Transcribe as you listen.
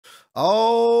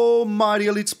Oh, mighty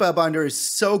Elite Spellbinder is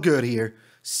so good here.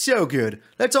 So good.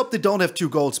 Let's hope they don't have 2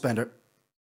 gold spender.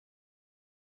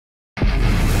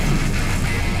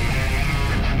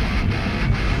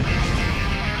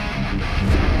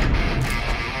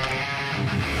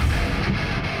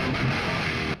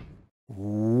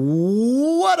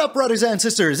 What up, brothers and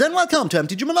sisters, and welcome to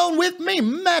MTG Malone with me,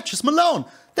 MTG Malone.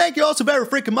 Thank you all so very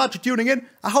freaking much for tuning in.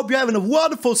 I hope you're having a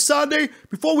wonderful Sunday.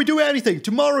 Before we do anything,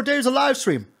 tomorrow there's a live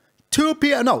stream. 3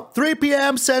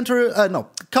 p.m. Central,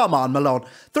 come on, Malone.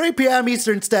 3 p.m.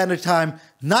 Eastern Standard Time,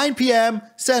 9 p.m.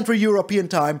 Central European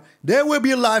Time. There will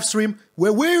be a live stream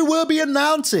where we will be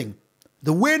announcing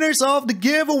the winners of the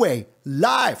giveaway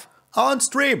live on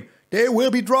stream. They will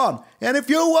be drawn. And if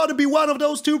you want to be one of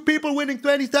those 2 people winning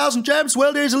 20,000 gems,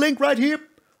 well, there's a link right here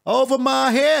over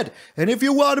my head. And if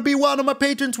you want to be one of my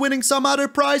patrons winning some other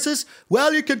prizes,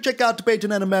 well, you can check out the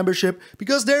Patreon and a membership,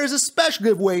 because there is a special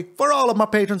giveaway for all of my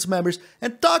patrons members.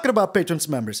 And talking about patrons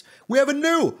members, we have a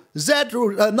new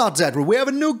we have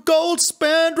a new Gold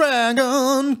Span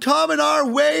Dragon coming our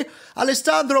way.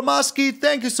 Alessandro Maschi,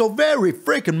 thank you so very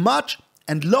freaking much.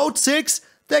 And Load 6,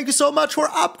 thank you so much for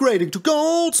upgrading to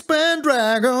Gold Span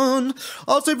Dragon.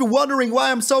 Also, if you're wondering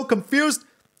why I'm so confused,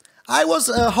 I was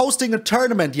hosting a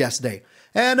tournament yesterday,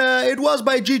 and it was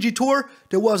by GG Tour.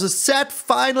 There was a set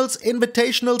finals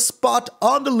invitational spot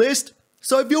on the list.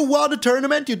 So if you won a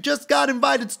tournament, you just got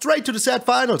invited straight to the set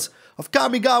finals of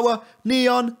Kamigawa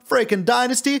Neon freaking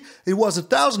Dynasty. It was a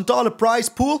 $1,000 prize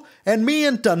pool, and me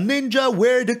and the Ninja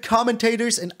were the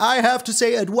commentators, and I have to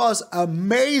say it was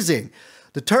amazing.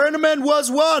 The tournament was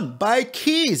won by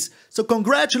Keys, so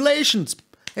congratulations.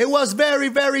 It was very,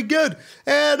 very good.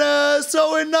 And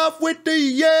so enough with the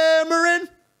yammering.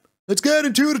 Let's get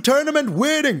into the tournament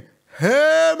winning.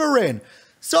 Hammering.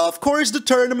 So of course the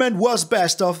tournament was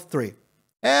best of 3.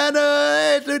 And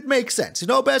it makes sense. You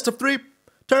know, best of 3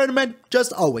 tournament,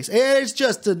 just always. It's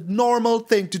just a normal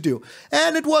thing to do.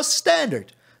 And it was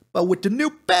standard, but with the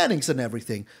new bannings and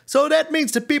everything. So that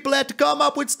means that people had to come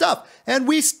up with stuff. And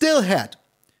we still had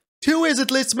 2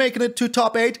 Izzet lists making it to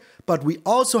top 8. But we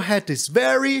also had this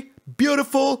very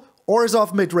beautiful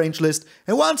Orzhov mid-range list.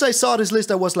 And once I saw this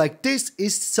list, I was like, this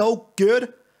is so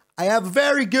good. I have a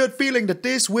very good feeling that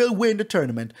this will win the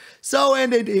tournament. So,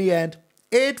 and in the end,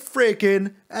 it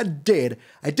freaking did.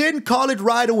 I didn't call it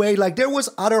right away. Like, there was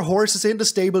other horses in the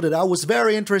stable that I was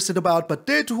very interested about. But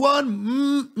this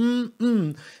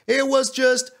one, it was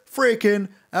just freaking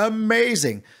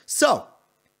amazing. So,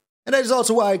 and that is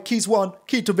also why Keys won,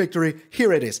 key to victory,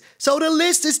 here it is. So the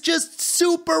list is just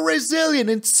super resilient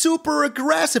and super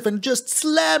aggressive and just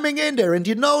slamming in there. And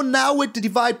you know, now with the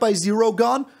divide by 0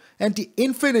 gone and the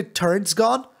infinite turns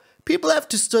gone, people have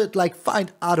to start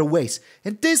find other ways.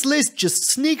 And this list just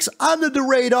sneaks under the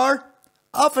radar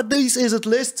of these Izzet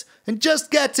lists and just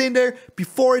gets in there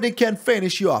before they can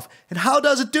finish you off. And how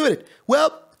does it do it?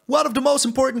 Well, one of the most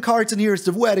important cards in here is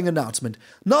the wedding announcement.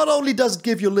 Not only does it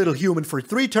give you a little human for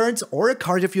 3 turns, or a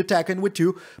card if you attack in with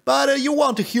 2, but you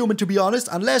want a human to be honest,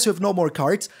 unless you have no more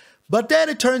cards. But then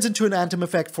it turns into an anthem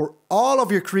effect for all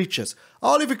of your creatures.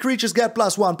 All of your creatures get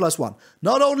 +1/+1.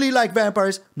 Not only like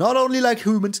vampires, not only like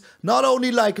humans, not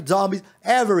only like zombies,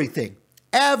 everything.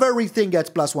 Everything gets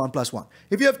 +1/+1.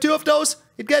 If you have 2 of those,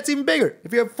 it gets even bigger.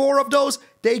 If you have 4 of those,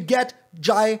 they get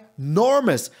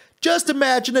ginormous. Just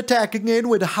imagine attacking in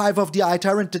with a Hive of the Eye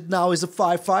Tyrant that now is a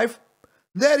 5/5.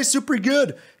 That is super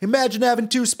good. Imagine having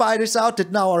 2 spiders out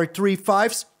that now are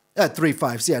 3/5s.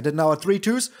 3/5s, yeah, that now are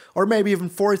 3/2s, or maybe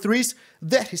even 4/3s.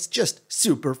 That is just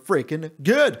super freaking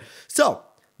good. So,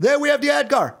 there we have the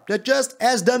Edgar, that just,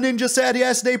 as the Ninja said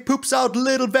yesterday, poops out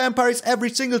little vampires every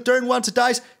single turn once it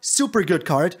dies. Super good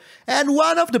card. And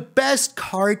one of the best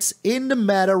cards in the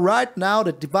meta right now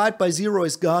that divide by 0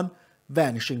 is gone,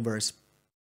 Vanishing Verse.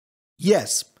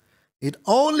 Yes, it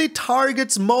only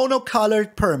targets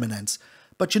monocolored permanents.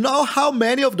 But you know how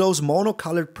many of those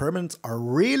monocolored permanents are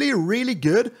really, really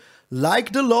good?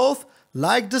 Like the Lolth,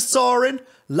 like the Sorin,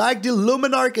 like the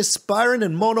Luminarch Aspirant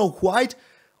in mono white,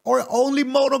 or only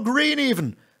mono green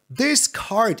even. This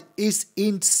card is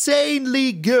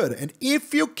insanely good. And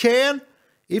if you can,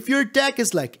 if your deck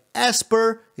is like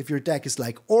Esper, if your deck is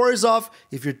like Orzhov,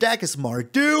 if your deck is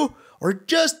Mardu, or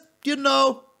just, you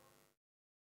know,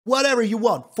 whatever you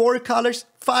want, 4 colors,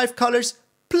 5 colors,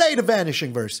 play the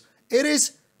Vanishing Verse. It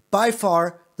is by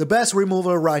far the best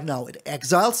removal right now. It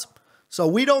exiles, so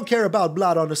we don't care about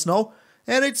Blood on the Snow,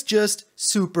 and it's just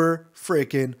super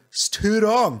freaking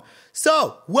strong.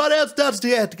 So, what else does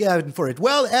the Edgar for it?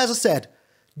 Well, as I said,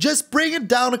 just bringing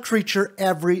down a creature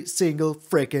every single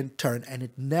freaking turn, and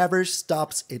it never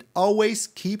stops. It always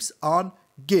keeps on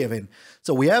given.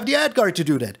 So we have the Edgar to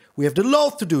do that. We have the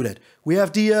Lolth to do that. We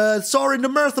have the Sorin the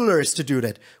Mirthless to do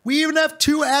that. We even have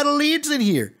 2 Adelides in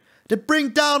here that bring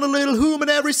down a little human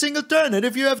every single turn. And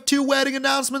if you have 2 wedding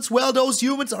announcements, well, those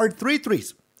humans are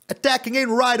 3/3s. Attacking in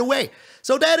right away.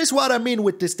 So that is what I mean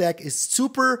with this deck. Is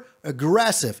super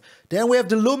aggressive. Then we have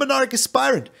the Luminarch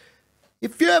Aspirant.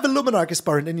 If you have a Luminarch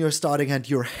Aspirant in your starting hand,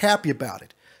 you're happy about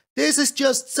it. This is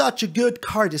just such a good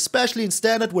card, especially in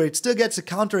Standard where it still gets a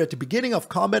counter at the beginning of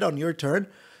combat on your turn.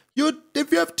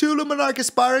 If you have 2 Luminarch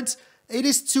Aspirants, it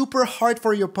is super hard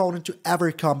for your opponent to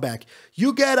ever come back.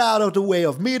 You get out of the way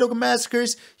of Meathook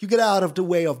Massacres, you get out of the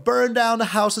way of burn down the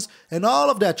houses, and all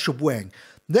of that shebang.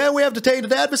 Then we have the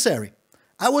Tainted Adversary.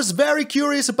 I was very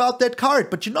curious about that card,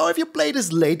 but you know, if you play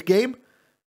this late game,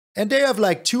 and they have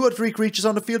like 2 or 3 creatures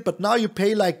on the field, but now you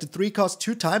pay like the 3 cost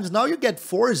 2 times, now you get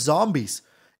 4 zombies,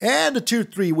 and a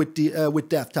 2/3 with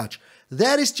Death Touch.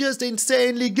 That is just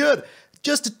insanely good.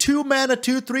 Just a 2 mana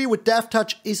 2/3 with Death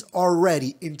Touch is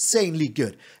already insanely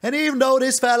good. And even though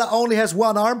this fella only has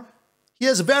 1 arm, he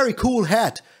has a very cool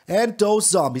hat and those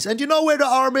zombies. And you know where the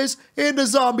arm is? In the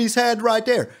zombie's hand right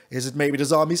there. Is it maybe the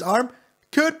zombie's arm?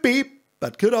 Could be,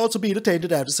 but could also be the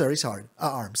Tainted Adversary's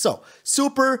arm. So,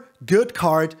 super good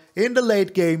card in the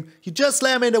late game. You just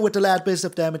slam in there with the last bit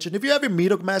of damage. And if you have your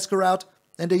Meathook Massacre out,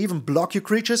 and they even block your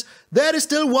creatures, that is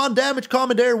still 1 damage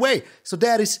coming their way. So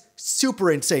that is super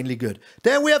insanely good.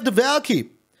 Then we have the Valky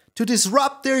to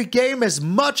disrupt their game as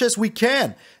much as we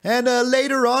can. And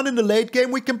later on in the late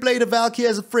game, we can play the Valky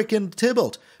as a freaking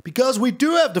Tybalt. Because we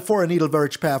do have the 4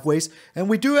 Needleverge Pathways, and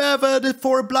we do have the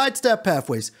 4 Blightstep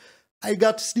Pathways. I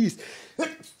got to sneeze.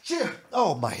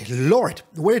 Oh my lord,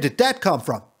 where did that come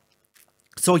from?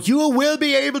 So you will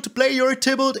be able to play your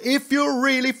Tybalt if you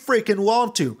really freaking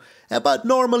want to. But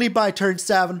normally by turn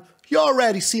 7, you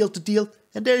already sealed the deal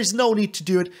and there is no need to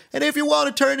do it. And if you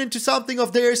want to turn into something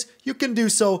of theirs, you can do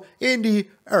so in the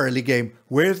early game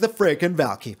with the freaking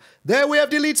Valky. Then we have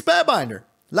the Elite Spellbinder.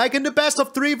 Like in the best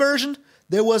of 3 version,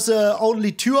 there was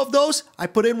only 2 of those. I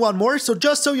put in 1 more, so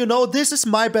just so you know, this is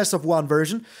my best of 1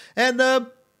 version. And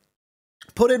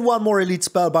put in 1 more Elite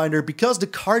Spellbinder because the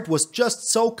card was just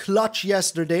so clutch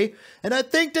yesterday. And I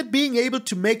think that being able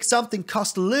to make something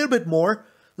cost a little bit more,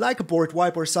 like a board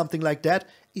wipe or something like that,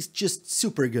 is just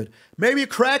super good. Maybe a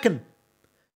Kraken.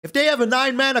 If they have a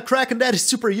 9 mana Kraken, that is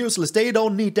super useless. They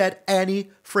don't need that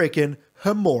any freaking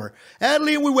more. And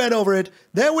we went over it.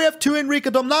 Then we have 2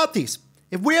 Henrika Domnathis.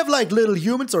 If we have like little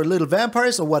humans or little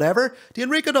vampires or whatever, the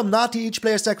Henrika Domnathi, each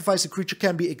player sacrifice a creature,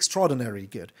 can be extraordinarily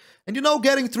good. And you know,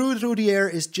 getting through the air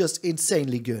is just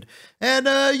insanely good. And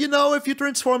you know, if you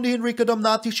transform the Henrika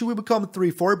Domnathi, she will become a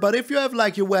 3/4. But if you have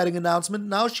like your wedding announcement,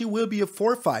 now she will be a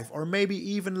 4/5 or maybe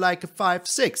even like a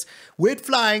 5/6 with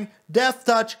flying, death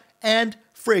touch, and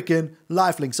freaking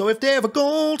lifelink. So if they have a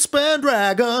gold span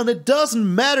dragon, it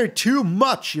doesn't matter too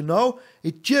much, you know?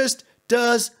 It just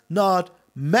does not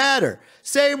matter.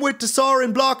 Same with the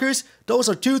Sorin blockers. Those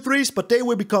are 2/3s, but they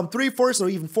will become 3/4s or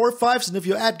even 4/5s. And if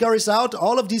your Edgar is out,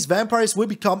 all of these vampires will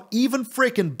become even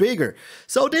freaking bigger.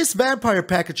 So this vampire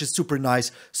package is super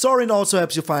nice. Sorin also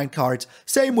helps you find cards.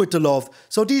 Same with the Lolth.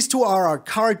 So these 2 are our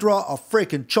card draw of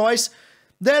freaking choice.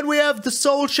 Then we have the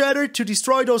Soul Shatter to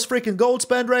destroy those freaking gold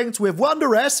span dragons. We have 1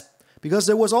 duress, because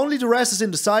there was only duresses in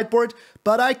the sideboard,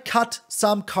 but I cut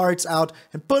some cards out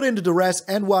and put in the duress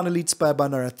and 1 Elite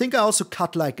Spellbinder. I think I also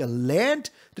cut like a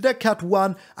land. Did I cut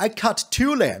 1? I cut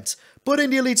 2 lands. Put in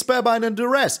the Elite Spellbinder and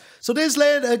duress. So this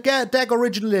land deck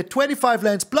originally had 25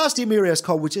 lands plus the Emeria's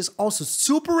Call, which is also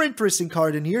super interesting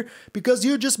card in here, because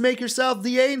you just make yourself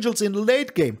the angels in the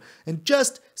late game and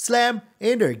just slam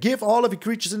in there. Give all of your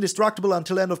creatures indestructible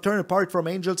until end of turn apart from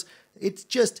angels. It's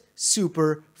just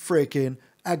super freaking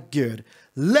good.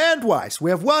 Land-wise,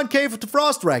 we have 1 Cave of the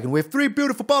Frost Dragon, we have 3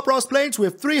 beautiful Pop Frost Plains, we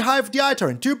have 3 Hive of the Eye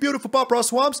Tyrant, 2 beautiful Pop Frost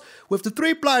Swamps, we have the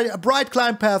 3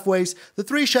 Brightclimb Pathways, the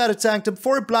 3 Shattered Sanctum,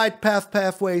 4 Blightstep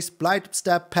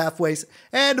Pathways,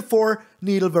 and 4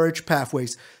 Needleverge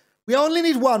Pathways. We only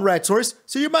need 1 red source,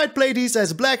 so you might play these as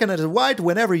a black and as a white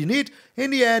whenever you need. In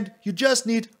the end, you just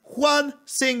need 1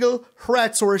 single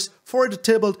red source for the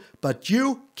Tybalt, but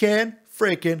you can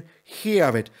freaking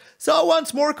have it. So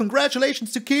once more,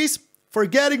 congratulations to Keys for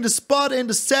getting the spot in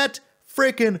the set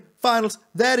freaking finals.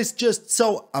 That is just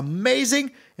so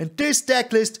amazing, and this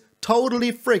deck list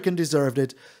totally freaking deserved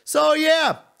it. So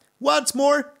yeah, once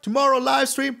more, tomorrow live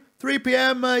stream, 3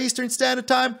 p.m. Eastern Standard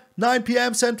Time, 9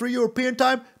 p.m. Central European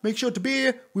Time. Make sure to be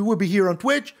here. We will be here on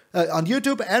Twitch, on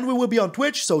YouTube, and we will be on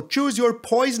Twitch, so choose your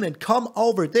poison and come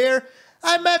over there.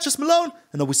 I'm MTG Malone,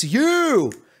 and I will see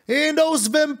you in those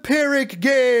vampiric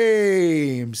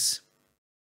games.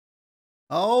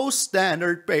 Oh,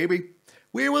 Standard, baby.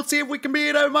 We will see if we can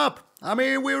beat them up. I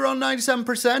mean, we're on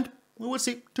 97%. We will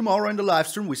see tomorrow in the live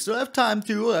stream. We still have time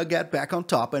to get back on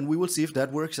top, and we will see if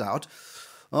that works out.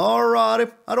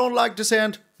 Alrighty, I don't like this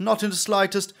hand, not in the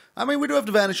slightest. I mean, we do have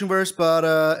the Vanishing Verse, but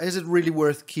is it really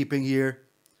worth keeping here?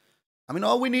 I mean,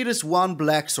 all we need is one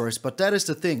black source, but that is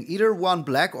the thing. Either one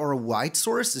black or a white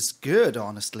source is good,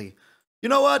 honestly. You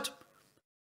know what?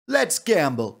 Let's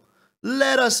gamble.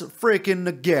 Let us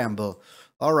freaking gamble.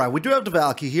 Alright, we do have the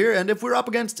Valky here, and if we're up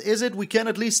against Izzet, we can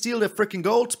at least steal the freaking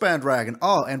Goldspan Dragon.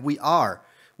 Oh, and we are.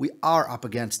 We are up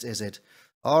against Izzet.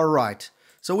 Alright.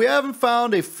 So we haven't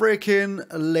found a freaking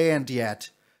land yet.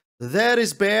 That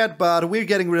is bad, but we're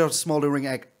getting rid of the Smoldering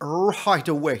Egg right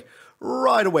away.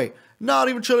 Right away. Not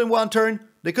even chilling one turn.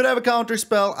 They could have a counter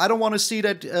spell. I don't want to see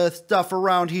that stuff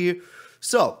around here.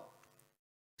 So,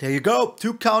 there you go.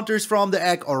 2 counters from the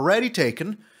egg already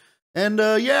taken. And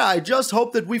yeah, I just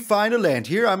hope that we find a land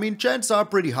here. I mean, chances are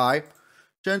pretty high.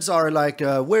 Chances are like,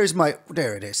 where's my...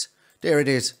 There it is. There it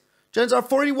is. Chances are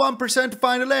 41% to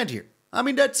find a land here. I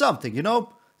mean, that's something, you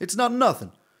know? It's not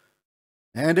nothing.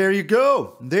 And there you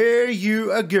go. There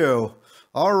you go.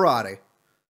 Alrighty.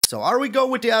 So are we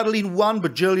going with the Adeline 1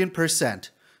 bajillion%?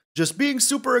 Just being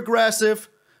super aggressive.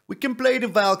 We can play the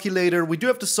Valky later. We do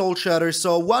have the Soul Shatter.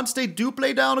 So once they do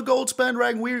play down a Goldspan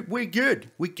Dragon, we're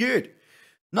good. We're good.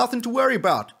 Nothing to worry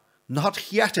about.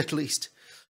 Not yet, at least.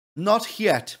 Not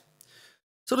yet.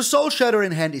 So the Soul Shatter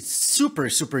in hand is super,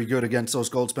 super good against those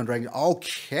Goldspan Dragons.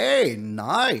 Okay,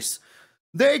 nice.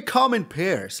 They come in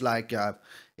pairs. Like,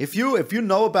 if you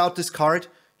know about this card,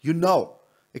 you know.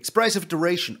 Expressive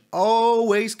Duration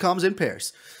always comes in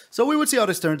pairs. So we will see how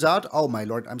this turns out. Oh my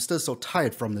lord, I'm still so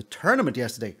tired from the tournament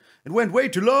yesterday. It went way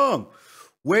too long.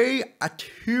 Way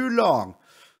too long.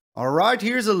 Alright,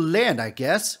 here's a land, I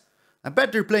guess. I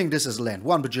bet they're playing this as a land.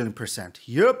 1 bajillion%.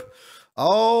 Yup.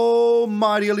 Oh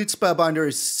my, the Elite Spellbinder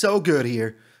is so good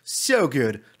here. So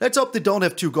good. Let's hope they don't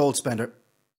have 2 gold spender.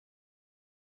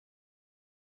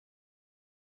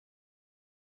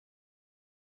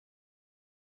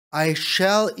 I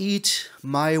shall eat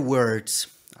my words.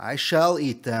 I shall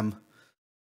eat them.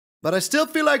 But I still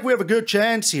feel like we have a good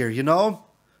chance here, you know?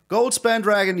 Goldspan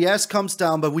Dragon, yes, comes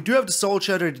down, but we do have the Soul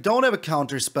Shatter. They don't have a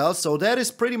counter spell, so that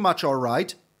is pretty much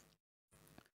alright.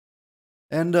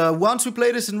 And once we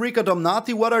play this Henrika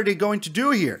Domnathi, what are they going to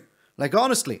do here? Like,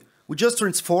 honestly, we just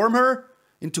transform her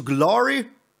into glory.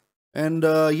 And,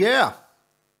 yeah.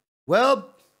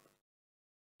 Well,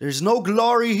 there's no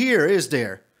glory here, is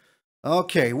there?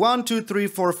 Okay, 1, 2, 3,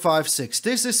 4, 5, 6.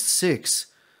 This is 6.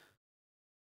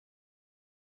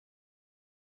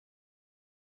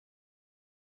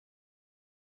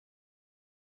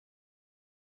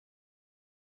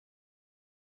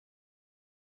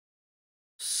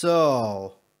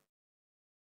 So,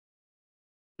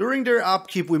 during their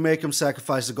upkeep, we make them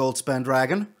sacrifice the Goldspan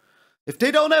Dragon. If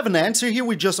they don't have an answer here,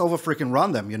 we just over freaking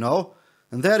run them, you know?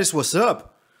 And that is what's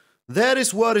up. That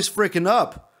is what is freaking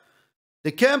up. They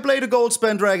can play the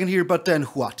Goldspan Dragon here, but then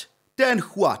what? Then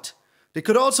what? They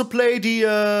could also play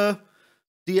the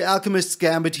Alchemist's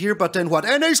Gambit here, but then what?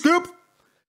 And they scoop!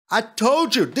 I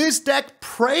told you, this deck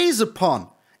preys upon.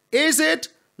 Is it?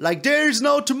 Like there's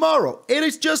no tomorrow. It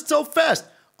is just so fast.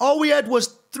 All we had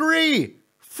was 3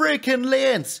 freaking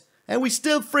lands, and we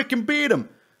still freaking beat them.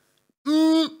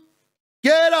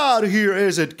 Get out of here,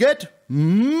 is it? Get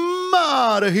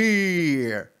out of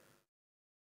here.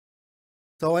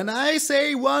 So, and I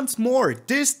say once more,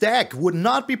 this deck would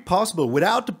not be possible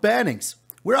without the bannings.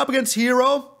 We're up against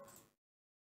Hero.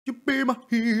 You be my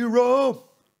hero.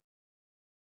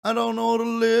 I don't know the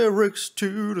lyrics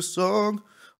to the song.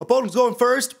 Opponent's going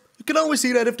first. You can always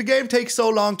see that if the game takes so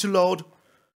long to load.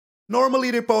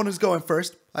 Normally the opponent's going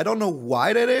first. I don't know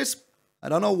why that is. I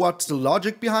don't know what's the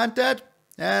logic behind that.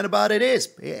 But it is.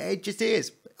 It just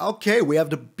is. Okay, we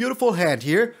have the beautiful hand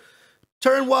here.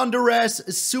 Turn 1 Duress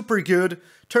is super good.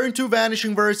 Turn 2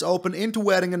 Vanishing Verse open into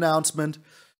Wedding Announcement.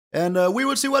 And we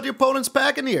will see what the opponent's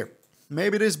packing here.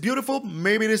 Maybe it is beautiful,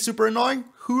 maybe it is super annoying.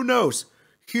 Who knows?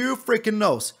 Who freaking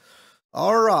knows?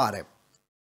 Alrighty.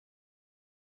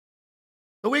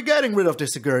 So we're getting rid of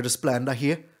this Hagra Splendor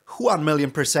here.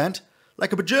 1,000,000%.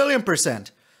 Like a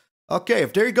bajillion%. Okay,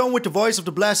 if they're going with the Voice of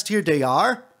the Blessed here, they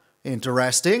are.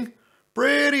 Interesting.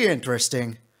 Pretty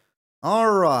interesting.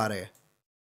 Alrighty.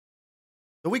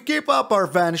 So we keep up our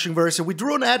Vanishing Verse, and we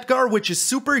drew an Edgar, which is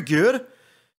super good.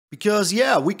 Because,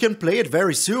 yeah, we can play it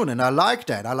very soon, and I like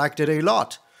that. I liked it a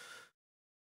lot.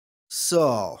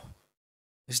 So,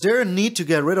 is there a need to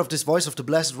get rid of this Voice of the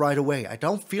Blessed right away? I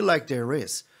don't feel like there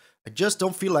is. I just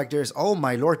don't feel like there is. Oh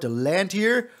my lord, the land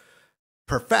here.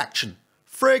 Perfection.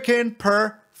 Freaking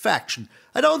perfection. faction.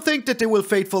 I don't think that they will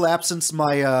Fateful Absence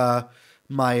my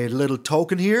my little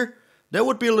token here. That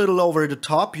would be a little over the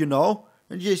top, you know.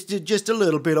 Just a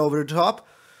little bit over the top.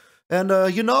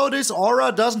 And, you know, this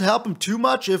aura doesn't help him too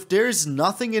much if there's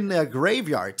nothing in their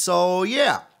graveyard. So,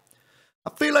 yeah. I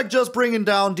feel like just bringing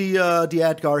down the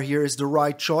Edgar here is the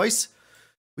right choice.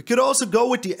 We could also go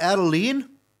with the Adeline.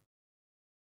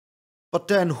 But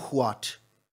then what?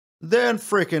 Then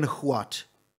frickin' what?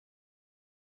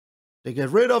 They get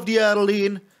rid of the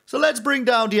Adeline. So let's bring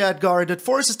down the Edgar. That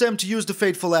forces them to use the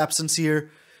Fateful Absence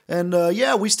here. And,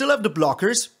 yeah, we still have the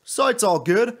blockers. So it's all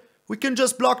good. We can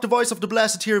just block the Voice of the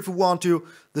Blessed here if we want to.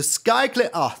 The Skyclave...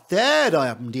 Oh, that,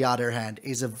 on the other hand,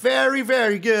 is a very,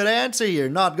 very good answer here.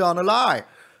 Not gonna lie.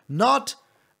 Not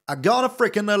gonna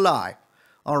frickin' lie.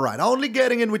 Alright, only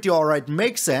getting in with the alright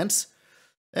makes sense.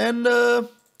 And,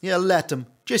 yeah, let him.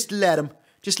 Just let him.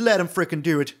 Just let him frickin'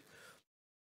 do it.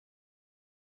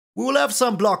 We will have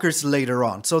some blockers later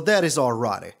on, so that is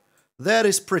alrighty. That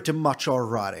is pretty much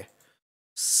alrighty.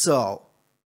 So,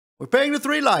 we're paying the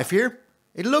 3 life here.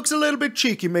 It looks a little bit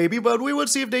cheeky maybe, but we will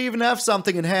see if they even have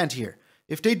something in hand here.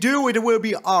 If they do, it will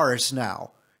be ours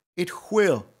now. It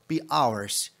will be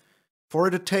ours. For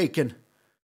the taken.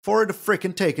 For the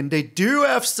frickin' taken. They do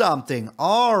have something.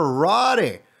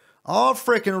 Alrighty. All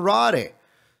frickin' righty.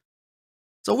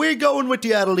 So we're going with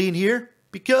the Adeline here,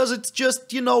 because it's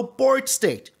just, you know, board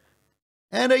state.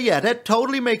 And yeah, that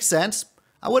totally makes sense.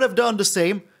 I would have done the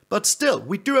same. But still,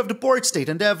 we do have the board state,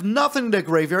 and they have nothing in their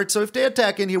graveyard, so if they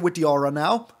attack in here with the aura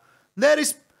now, that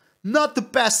is not the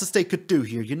bestest they could do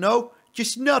here, you know?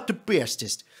 Just not the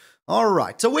bestest.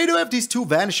 Alright, so we do have these 2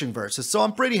 Vanishing Verses, so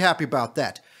I'm pretty happy about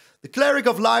that. The Cleric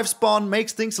of Life Spawn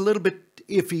makes things a little bit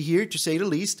iffy here, to say the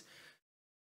least.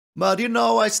 But, you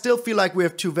know, I still feel like we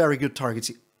have 2 very good targets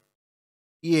here.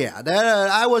 Yeah, that,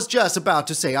 I was just about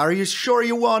to say, are you sure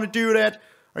you want to do that?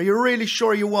 Are you really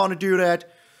sure you want to do that?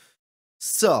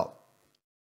 So,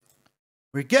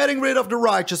 we're getting rid of the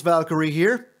Righteous Valkyrie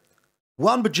here.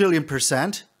 1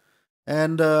 bajillion%.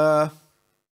 And, now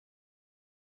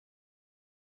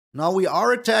we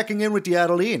are attacking in with the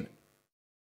Adeline.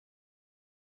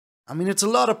 I mean, it's a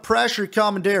lot of pressure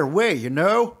coming their way, you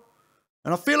know?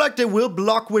 And I feel like they will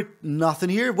block with nothing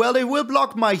here. Well, they will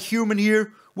block my human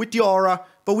here with the aura.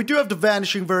 But we do have the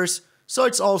Vanishing Verse, so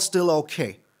it's all still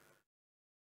okay.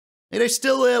 It is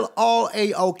still all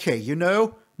a-okay, you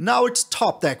know? Now it's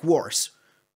top deck wars.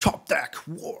 Top deck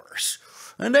wars.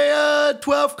 And they had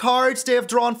 12 cards, they have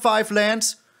drawn 5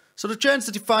 lands. So the chance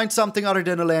that you find something other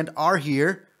than a land are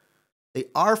here. They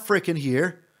are frickin'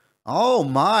 here. Oh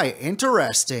my,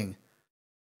 interesting.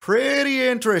 Pretty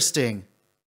interesting.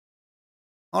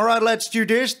 Alright, let's do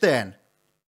this then.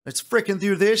 Let's frickin'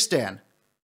 do this then.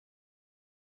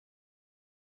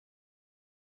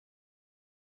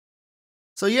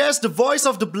 So yes, the Voice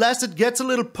of the Blessed gets a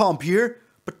little pump here,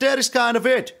 but that is kind of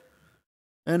it.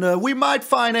 And we might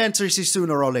find answers here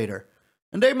sooner or later.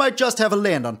 And they might just have a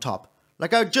land on top.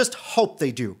 Like, I just hope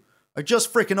they do. I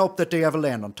just freaking hope that they have a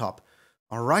land on top.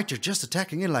 Alright, they're just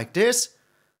attacking in like this?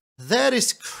 That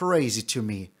is crazy to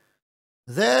me.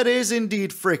 That is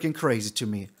indeed freaking crazy to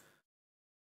me.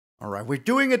 Alright, we're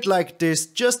doing it like this,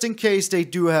 just in case they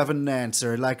do have an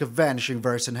answer, like a Vanishing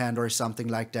Verse in hand or something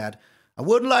like that. I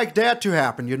wouldn't like that to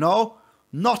happen, you know?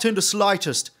 Not in the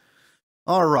slightest.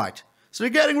 Alright. So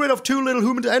they're getting rid of 2 little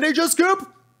humans and they just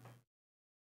scoop!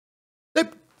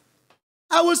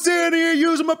 I was sitting here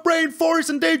using my brain force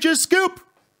and they just scoop!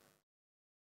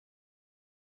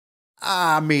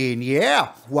 I mean,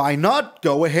 yeah, why not?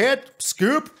 Go ahead,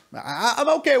 scoop. I'm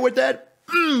okay with that.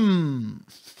 So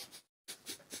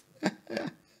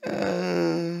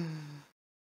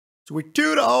we're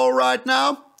 2-0 right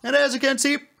now. And as you can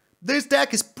see, this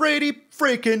deck is pretty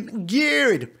freaking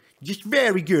good. Just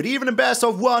very good. Even in best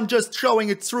of 1, just showing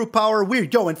its true power. We're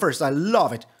going first. I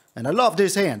love it. And I love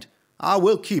this hand. I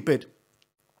will keep it.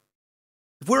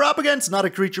 If we're up against another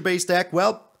creature-based deck,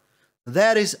 well,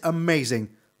 that is amazing.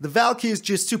 The Valkyrie is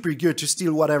just super good to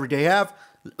steal whatever they have.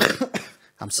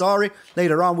 I'm sorry.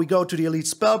 Later on, we go to the Elite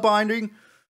Spellbinding.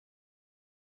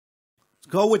 Let's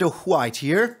go with a white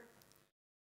here.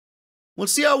 We'll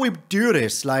see how we do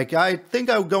this. Like, I think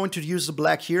I'm going to use the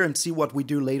black here and see what we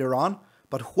do later on.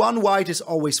 But 1 white is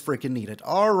always freaking needed.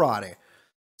 Alrighty.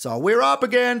 So we're up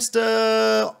against,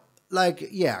 like,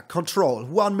 yeah, control.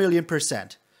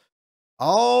 1,000,000%.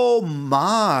 Oh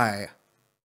my.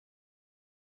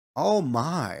 Oh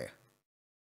my.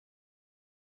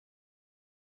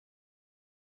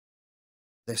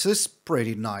 This is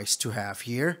pretty nice to have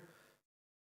here.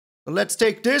 Let's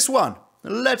take this one.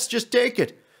 Let's just take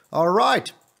it.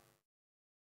 Alright.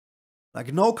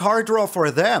 Like, no card draw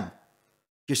for them.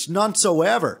 Just none so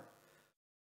ever.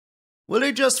 Will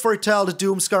they just foretell the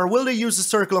Doomscar? Will they use the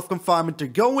Circle of Confinement? They're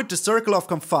going with the Circle of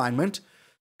Confinement.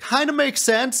 Kind of makes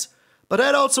sense, but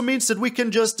that also means that we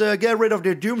can just get rid of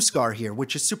their Doomscar here,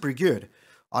 which is super good.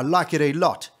 I like it a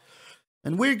lot.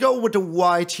 And we go with the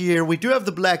white here. We do have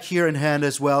the black here in hand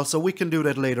as well, so we can do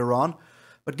that later on.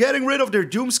 But getting rid of their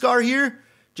Doomscar here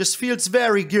just feels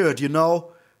very good, you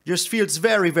know? Just feels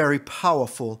very, very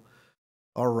powerful.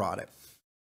 Alright.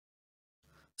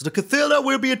 So the Cathilda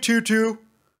will be a 2-2,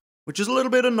 which is a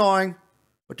little bit annoying.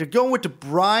 But they're going with the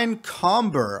Brine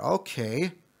Comber.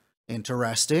 Okay.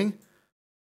 Interesting.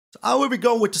 So I will be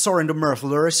going with the Sorin the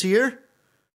Mirthless here.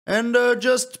 And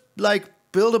just, like,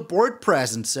 build a board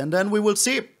presence. And then we will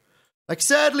see. Like,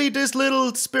 sadly, this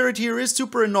little spirit here is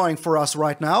super annoying for us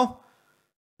right now.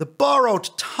 The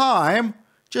borrowed time,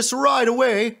 just right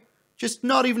away. Just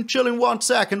not even chilling 1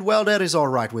 second. Well, that is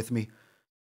alright with me.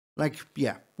 Like,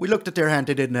 yeah. We looked at their hand,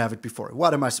 they didn't have it before.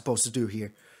 What am I supposed to do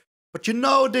here? But you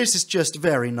know, this is just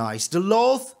very nice. The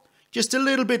Lolth, just a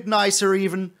little bit nicer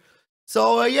even.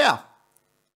 So, yeah.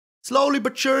 Slowly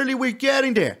but surely we're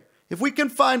getting there. If we can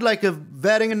find like a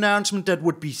vetting announcement, that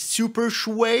would be super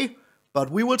shui.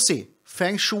 But we will see.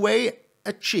 Feng Shui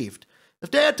achieved. If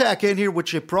they attack in here,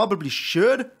 which they probably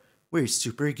should, we're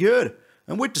super good.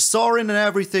 And with the Sorin and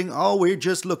everything, oh, we're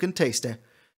just looking tasty.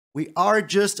 We are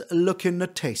just looking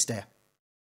tasty.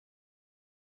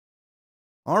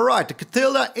 Alright, the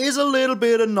Cathilda is a little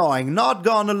bit annoying, not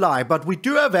gonna lie, but we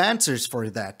do have answers for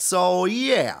that, so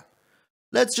yeah.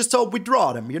 Let's just hope we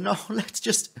draw them, you know, let's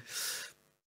just...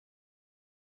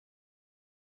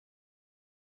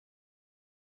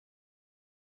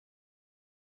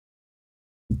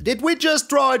 Did we just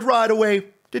draw it right away?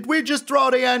 Did we just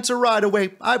draw the answer right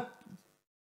away?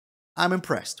 I'm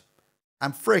impressed.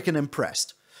 I'm freaking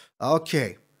impressed.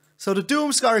 Okay, so the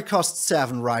Doomscar costs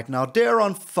 7 right now, they're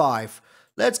on 5.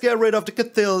 Let's get rid of the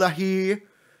Cathilda here.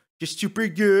 Just super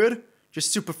good.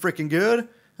 Just super freaking good.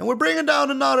 And we're bringing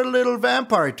down another little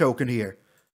vampire token here.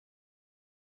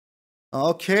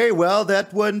 Okay, well,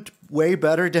 that went way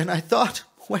better than I thought.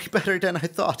 Way better than I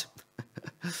thought.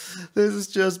 This is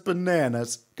just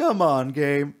bananas. Come on,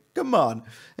 game. Come on.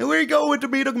 And we go with the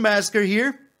Meathook Massacre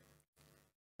here.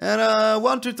 And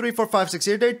 1, 2, 3, 4, 5, 6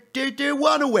 here. They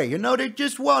one away, you know, they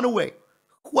just one away.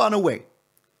 One away.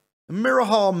 Mirror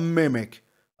Hall Mimic.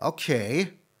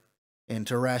 Okay.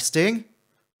 Interesting.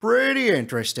 Pretty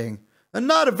interesting.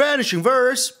 Another Vanishing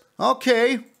Verse.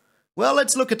 Okay. Well,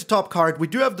 let's look at the top card. We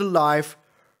do have the live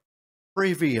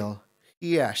reveal.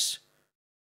 Yes.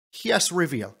 Yes,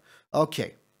 reveal.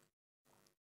 Okay.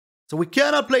 So we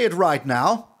cannot play it right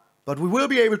now, but we will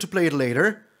be able to play it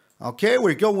later. Okay,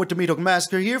 we're going with the Meathook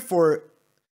Massacre here for...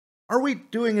 Are we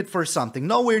doing it for something?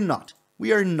 No, we're not.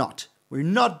 We are not. We're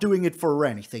not doing it for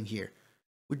anything here.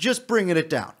 We're just bringing it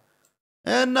down.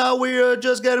 And now we're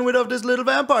just getting rid of this little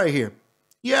vampire here.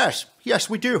 Yes, yes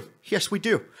we do. Yes we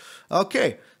do.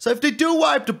 Okay, so if they do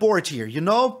wipe the board here, you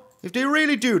know, if they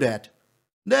really do that,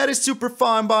 that is super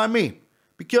fine by me.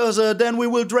 Because then we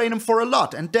will drain them for a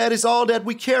lot, and that is all that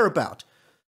we care about.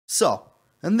 So,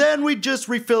 and then we just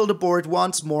refill the board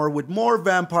once more with more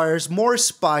vampires, more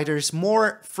spiders,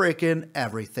 more freaking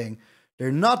everything.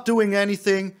 They're not doing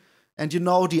anything, and you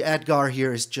know the Edgar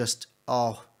here is just,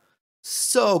 oh,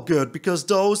 so good, because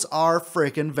those are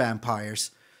freaking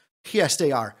vampires. Yes,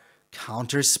 they are.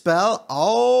 Counterspell?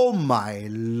 Oh my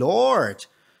lord.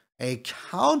 A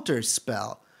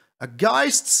counterspell. A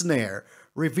Geist Snare.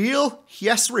 Reveal?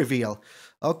 Yes, reveal.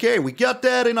 Okay, we got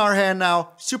that in our hand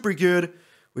now. Super good.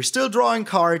 We're still drawing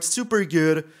cards. Super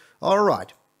good.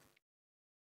 Alright.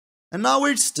 And now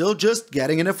we're still just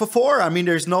getting in it for 4. I mean,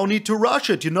 there's no need to rush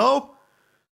it, you know?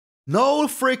 No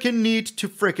freaking need to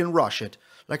freaking rush it.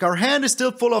 Like, our hand is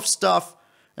still full of stuff.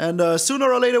 And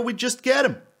sooner or later, we just get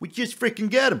him. We just freaking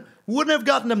get him. We wouldn't have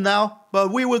gotten him now,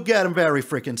 but we will get him very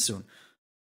freaking soon.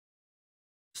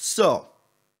 So,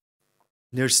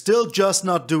 they're still just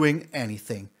not doing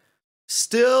anything.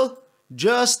 Still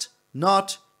just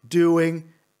not doing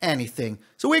anything.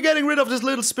 So we're getting rid of this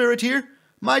little spirit here.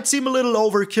 Might seem a little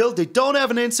overkill. They don't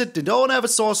have an instant. They don't have a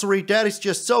sorcery. That is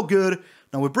just so good.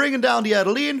 Now we're bringing down the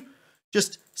Adeline.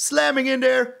 Just slamming in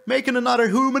there. Making another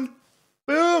human.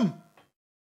 Boom.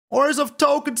 Ores of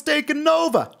tokens taking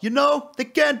Nova. You know, they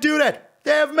can't do that.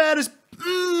 They have madness.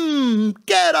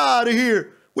 Get out of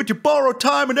here. With your borrowed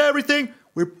time and everything.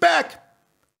 We're back.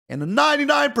 And a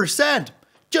 99%.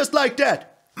 Just like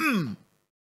that.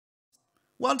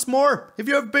 Once more, if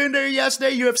you have been there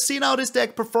yesterday, you have seen how this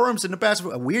deck performs in the past.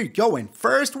 We're going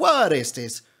first. What is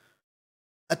this?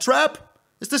 A trap?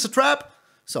 Is this a trap?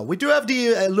 So we do have the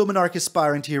Luminarch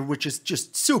Aspirant here, which is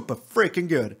just super freaking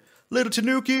good. Little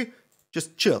Tanuki,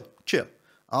 just chill.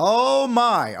 Oh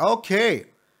my, okay.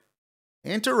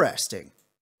 Interesting.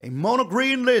 A mono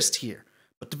green list here.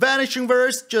 But the Vanishing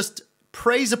Verse just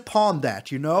preys upon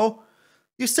that, you know?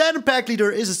 The Standard Pack Leader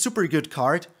is a super good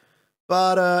card.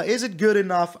 But is it good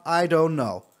enough? I don't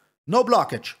know. No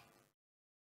blockage.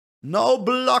 No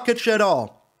blockage at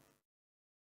all.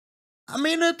 I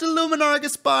mean, at the Luminarch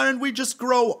Aspirant, we just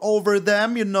grow over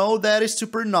them, you know, that is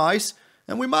super nice.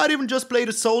 And we might even just play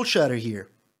the Soul Shatter here.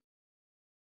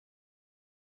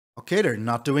 Okay, they're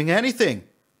not doing anything.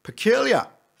 Peculiar.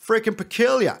 Freaking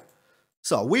peculiar.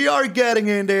 So, we are getting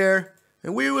in there,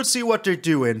 and we will see what they're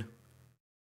doing.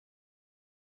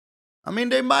 I mean,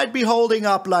 they might be holding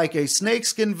up like a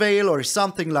snakeskin veil or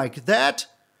something like that.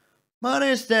 But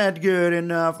is that good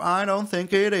enough? I don't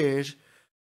think it is.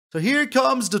 So here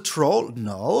comes the troll.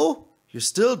 No, you're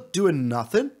still doing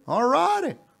nothing.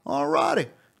 Alrighty.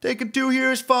 Taking 2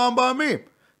 here is fine by me.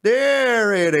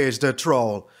 There it is, the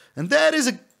troll. And that is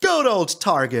a good old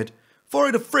target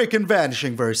for the freaking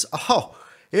Vanishing Verse. Oh,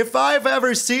 if I've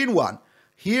ever seen one.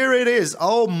 Here it is.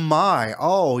 Oh my.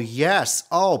 Oh yes.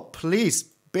 Oh please,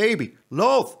 baby.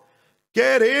 Lolth,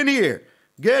 get in here.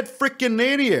 Get freaking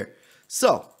in here.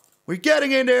 So, we're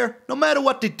getting in there. No matter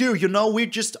what they do, you know, we're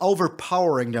just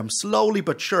overpowering them slowly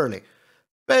but surely.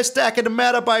 Best deck in the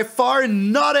meta by far.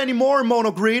 Not anymore,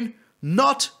 mono green.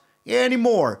 Not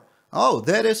anymore. Oh,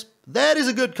 that is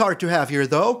a good card to have here,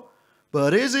 though.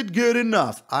 But is it good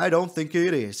enough? I don't think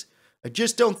it is. I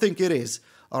just don't think it is.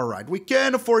 Alright, we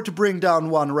can afford to bring down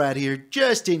one rat here,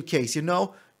 just in case, you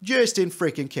know? Just in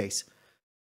freaking case.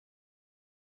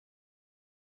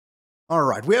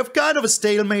 Alright, we have kind of a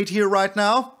stalemate here right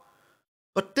now.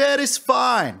 But that is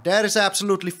fine. That is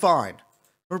absolutely fine.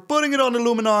 We're putting it on the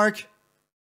Luminarch.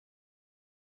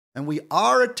 And we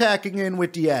are attacking in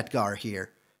with the Edgar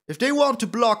here. If they want to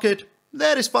block it,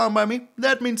 that is fine by me.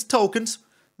 That means tokens.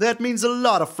 That means a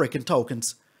lot of freaking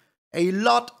tokens. A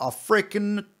lot of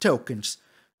freaking tokens.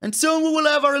 And soon we will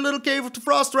have our little Cave of the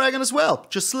Frost Dragon as well.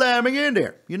 Just slamming in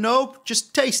there. You know,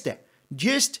 just taste it.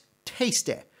 Just taste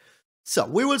it. So,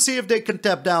 we will see if they can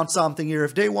tap down something here,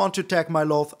 if they want to attack my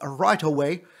Lolth right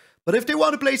away. But if they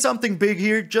want to play something big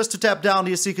here, just to tap down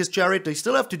the Seeker's Chariot, they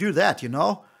still have to do that, you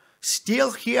know?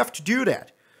 Still have to do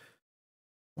that.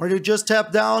 Or they just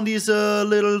tap down these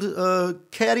little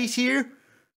caddies here,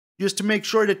 just to make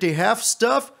sure that they have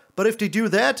stuff. But if they do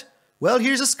that, well,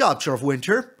 here's a Sculpture of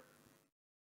Winter.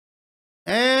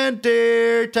 And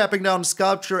they're tapping down the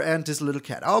Sculpture and this little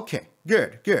cat. Okay,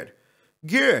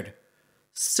 good.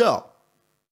 So,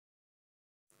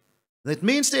 that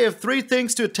means they have 3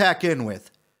 things to attack in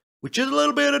with. Which is a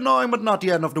little bit annoying, but not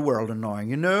the end of the world annoying,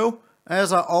 you know?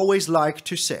 As I always like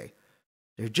to say.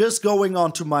 They're just going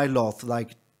on to my Lolth,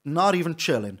 like, not even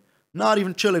chilling. Not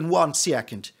even chilling 1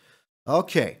 second.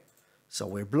 Okay, so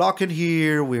we're blocking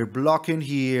here, and we are blocking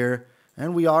here.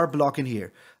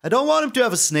 I don't want him to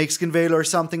have a snakeskin veil or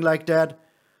something like that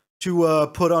to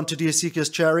put onto the Seeker's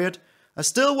Chariot. I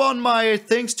still want my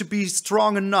things to be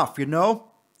strong enough, you know?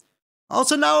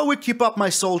 Also, now I will keep up my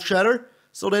Soul Shatter,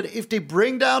 so that if they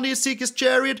bring down the Seeker's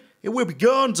Chariot, it will be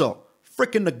gonzo.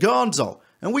 Frickin' the gonzo.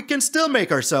 And we can still make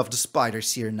ourselves the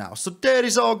spiders here now, so that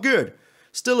is all good.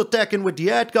 Still attacking with the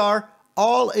Edgar,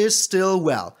 all is still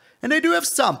well. And they do have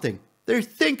something. They're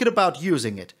thinking about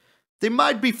using it. They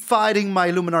might be fighting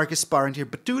my Luminarch Aspirant here,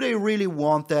 but do they really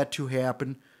want that to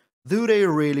happen? Do they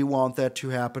really want that to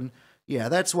happen? Yeah,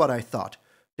 that's what I thought.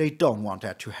 They don't want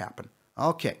that to happen.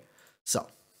 Okay, so.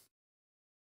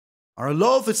 Our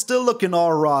Lolth is still looking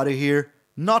alrighty here.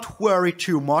 Not worry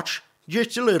too much.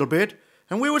 Just a little bit.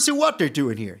 And we will see what they're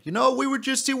doing here. You know, we would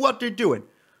just see what they're doing.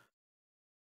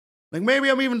 Like, maybe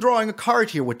I'm even drawing a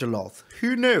card here with the Lolth.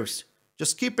 Who knows?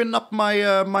 Just keeping up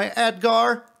my my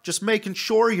Edgar. Just making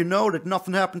sure, you know, that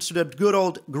nothing happens to that good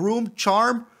old Groom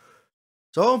charm.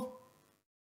 So.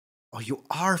 Oh, you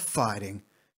are fighting.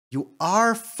 You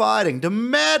are fighting. The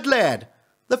Mad Lad.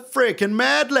 The freaking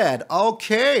Mad Lad.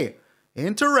 Okay.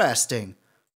 Interesting.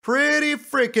 Pretty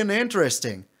freaking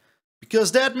interesting.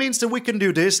 Because that means that we can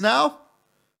do this now.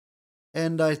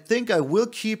 And I think I will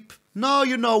keep... No,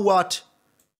 you know what?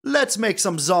 Let's make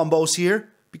some zombos here.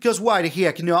 Because why the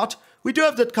heck not? We do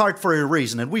have that card for a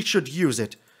reason and we should use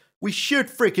it. We should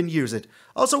freaking use it.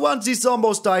 Also, once these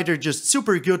zombos die, they're just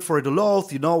super good for the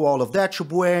Lolth, you know, all of that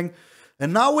shebang.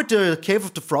 And now with the Cave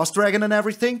of the Frost Dragon and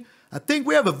everything, I think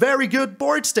we have a very good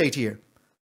board state here.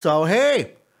 So,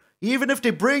 hey, even if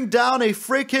they bring down a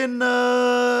freaking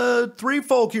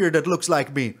 3-folk here that looks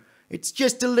like me, it's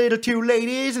just a little too late,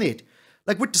 isn't it?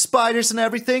 Like with the spiders and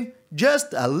everything.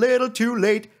 Just a little too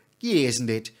late, isn't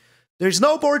it? There's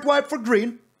no board wipe for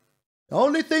green. The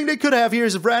only thing they could have here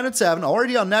is a Branded 7,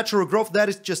 already on natural growth. That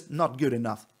is just not good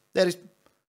enough. That is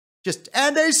just...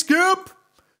 And a scoop!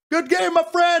 Good game, my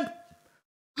friend!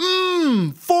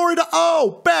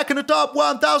 4-0! Back in the top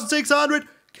 1,600.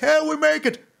 Can we make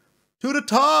it to the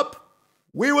top?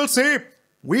 We will see.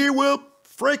 We will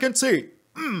freaking see.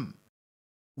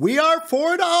 We are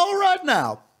 4-0 right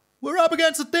now. We're up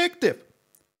against Addictive.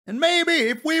 And maybe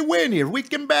if we win here, we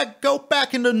can go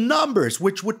back in the numbers,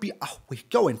 which would be... Oh, we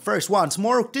go in first once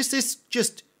more. This is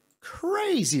just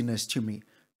craziness to me.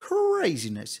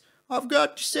 Craziness. I've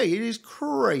got to say, it is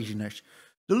craziness.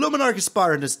 The Luminarch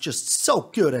Aspirant is just so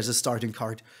good as a starting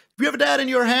card. If you have that in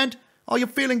your hand, oh, you're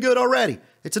feeling good already.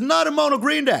 It's another mono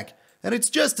green deck. And it's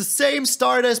just the same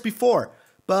start as before.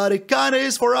 But it kinda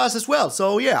is for us as well.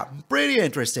 So yeah, pretty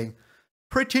interesting.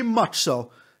 Pretty much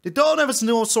so. They don't have a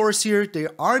snow source here. They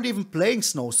aren't even playing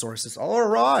snow sources.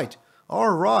 Alright.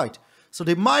 Alright. So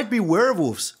they might be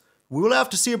werewolves. We will have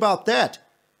to see about that.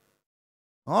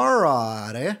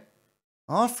 Alrighty.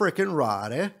 Oh, freaking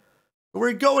righty.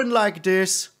 We're going like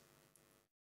this.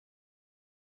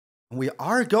 We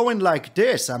are going like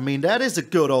this. I mean, that is a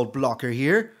good old blocker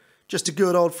here. Just a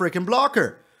good old freaking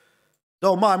blocker.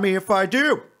 Don't mind me if I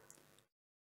do.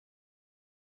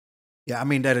 Yeah, I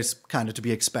mean, that is kind of to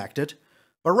be expected.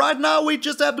 But right now, we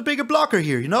just have the bigger blocker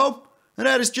here, you know? And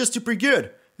that is just super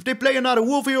good. If they play another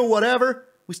wolfie or whatever,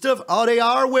 we still have... Oh, they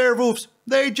are werewolves.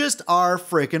 They just are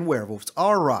freaking werewolves.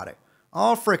 Alrighty.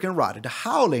 All freaking righty. The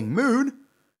Howling Moon.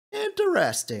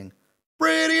 Interesting.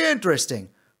 Pretty interesting.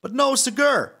 But no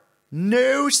cigar.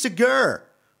 No cigar.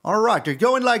 Alright, they're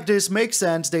going like this. Makes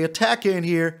sense. They attack in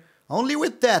here. Only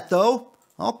with that, though.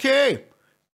 Okay.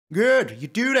 Good. You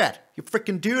do that. You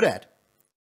freaking do that.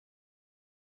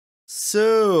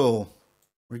 So,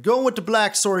 we're going with the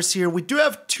black source here. We do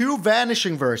have 2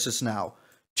 Vanishing Verses now.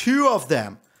 2 of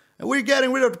them. And we're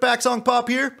getting rid of the Pack Song Pop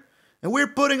here. And we're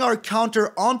putting our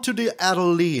counter onto the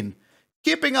Adeline.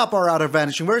 Keeping up our other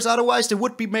Vanishing Verse. Otherwise, they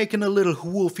would be making a little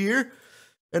wolf here.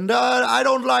 And I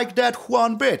don't like that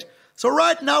one bit. So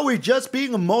right now, we're just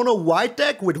being a mono white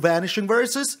deck with Vanishing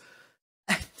Verses.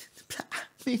 I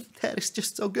mean, that is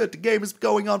just so good. The game is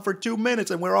going on for 2 minutes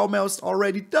and we're almost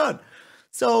already done.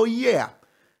 So yeah,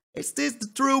 is this the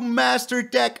true master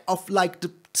deck of like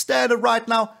the standard right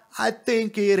now? I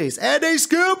think it is. And they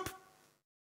scoop!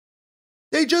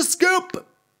 They just scoop!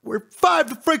 We're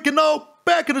 5-0,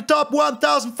 back in the top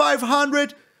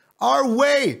 1,500. Our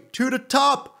way to the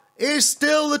top is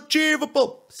still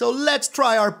achievable. So let's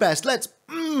try our best. Let's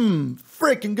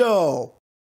freaking go.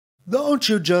 Don't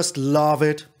you just love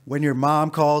it when your mom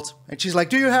calls and she's like,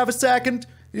 do you have a second?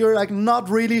 You're like, not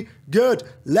really. Good.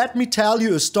 Let me tell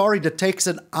you a story that takes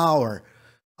an hour.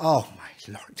 Oh my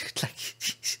lord. Like,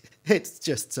 it's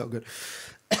just so good.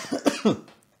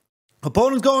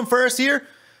 Opponent going first here.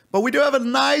 But we do have a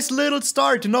nice little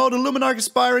start. You know, the Luminarch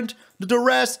Aspirant, the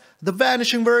Duress, the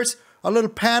Vanishing Verse. Our little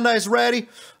panda is ready.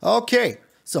 Okay.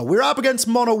 So we're up against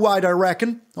Mono White, I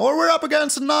reckon. Or we're up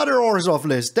against another Orzhov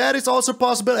list. That is also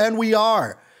possible. And we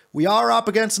are. We are up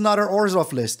against another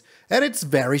Orzhov list. And it's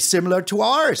very similar to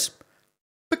ours.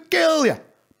 Peculiar.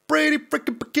 Pretty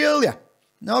freaking peculiar.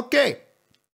 Okay.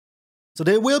 So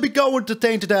they will be going with the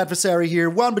Tainted Adversary here.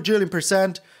 1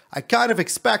 bajillion%. I kind of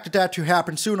expected that to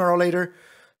happen sooner or later.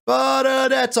 But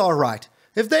that's alright.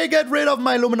 If they get rid of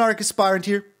my Luminarch Aspirant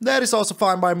here, that is also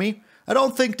fine by me. I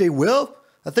don't think they will.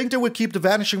 I think they will keep the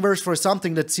Vanishing Verse for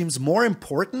something that seems more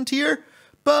important here.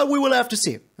 But we will have to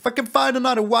see. If I can find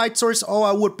another white source, oh,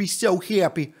 I would be so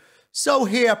happy. So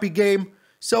happy, game.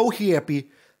 So happy.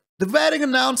 The Wedding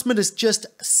Announcement is just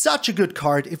such a good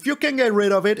card. If you can get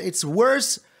rid of it, it's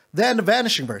worse than the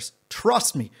Vanishing Verse.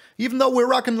 Trust me. Even though we're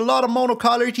rocking a lot of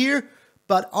monocolored here.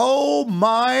 But oh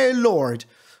my lord.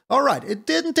 Alright, it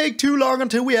didn't take too long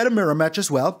until we had a mirror match as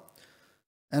well.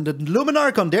 And the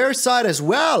Luminarch on their side as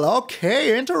well.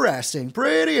 Okay, interesting.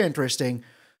 Pretty interesting.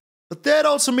 But that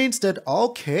also means that,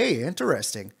 okay,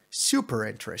 interesting. Super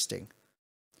interesting.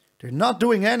 They're not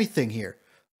doing anything here.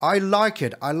 I like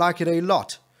it. I like it a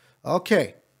lot.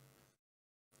 Okay.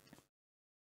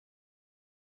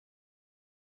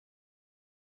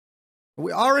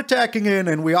 We are attacking in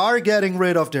and we are getting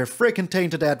rid of their freaking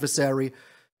Tainted Adversary.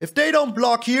 If they don't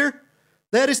block here,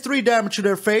 that is 3 damage to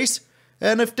their face.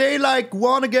 And if they like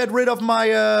want to get rid of my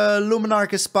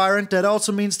Luminarch Aspirant, that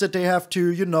also means that they have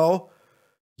to, you know,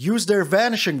 use their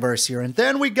Vanishing Verse here. And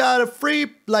then we got a free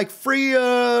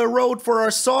road for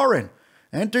our Sorin.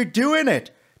 And they're doing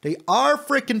it. They are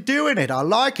freaking doing it. I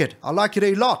like it. I like it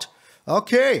a lot.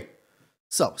 Okay.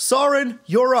 So, Sorin,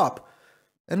 you're up.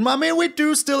 And I mean, we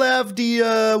do still have the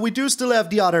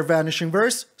other Vanishing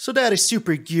Verse, so that is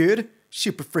super good,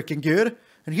 super freaking good.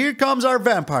 And here comes our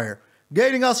vampire,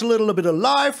 gaining us a little bit of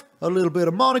life, a little bit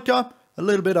of Monica, a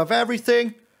little bit of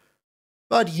everything.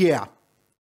 But yeah,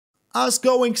 us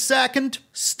going second,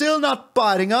 still not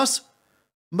biting us,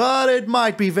 but it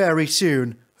might be very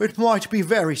soon. It might be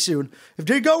very soon. If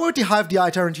they go with the Hive, the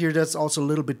Eye Tyrant here, that's also a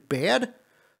little bit bad.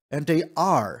 And they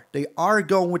are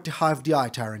going with the Hive, the Eye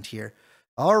Tyrant here.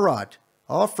 Alright,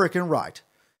 all freaking right.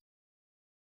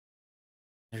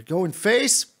 They're going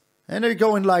face, and they're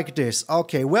going like this.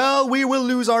 Okay, well, we will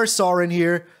lose our Sorin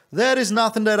here. That is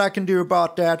nothing that I can do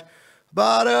about that.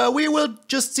 But we will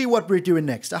just see what we're doing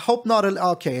next. I hope not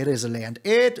okay, it is a land.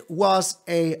 It was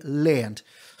a land.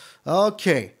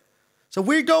 Okay. So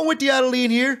we're going with the Adeline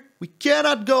here. We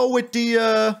cannot go with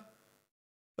the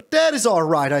but that is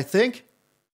alright, I think.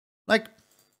 Like,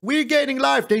 we're gaining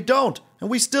life, they don't. And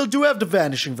we still do have the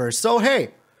Vanishing Verse, so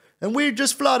hey. And we're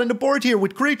just flooding the board here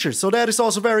with creatures, so that is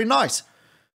also very nice.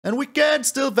 And we can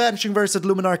still Vanishing Verse at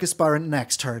Luminarch Aspirant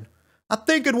next turn. I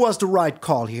think it was the right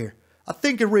call here. I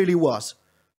think it really was.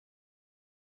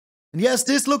 And yes,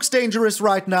 this looks dangerous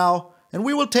right now, and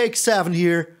we will take 7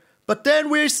 here. But then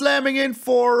we're slamming in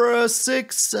for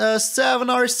 6, 7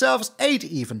 ourselves, 8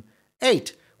 even.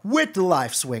 8 with the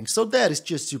life swing, so that is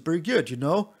just super good, you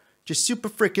know? Just super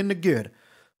freaking good.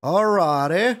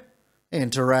 Alrighty.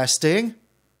 Interesting.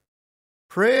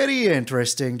 Pretty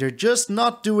interesting. They're just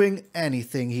not doing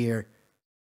anything here.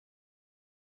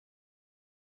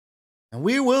 And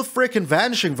we will freaking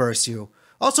Vanishing Verse you.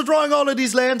 Also drawing all of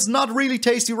these lands, not really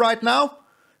tasty right now.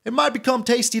 It might become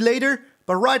tasty later,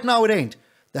 but right now it ain't.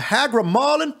 The Hagra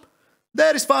Mauling,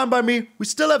 that is fine by me. We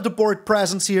still have the board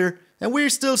presence here, and we're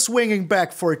still swinging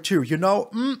back for it too, you know?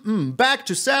 Back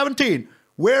to 17,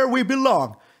 where we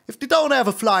belong. If they don't have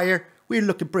a flyer, we're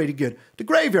looking pretty good. The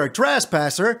Graveyard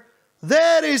Trespasser,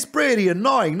 that is pretty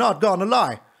annoying, not gonna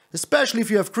lie. Especially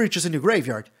if you have creatures in your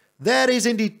graveyard. That is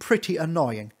indeed pretty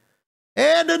annoying.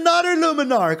 And another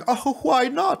Luminarch. Oh, why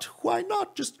not? Why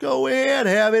not? Just go ahead,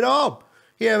 have it all.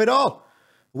 Have it all.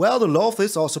 Well, the Lolth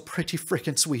is also pretty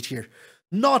freaking sweet here.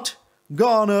 Not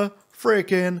gonna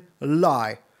freaking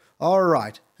lie.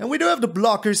 Alright. And we do have the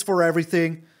blockers for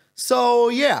everything. So,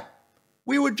 yeah.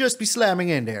 We would just be slamming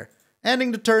in there.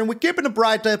 Ending the turn, we're keeping the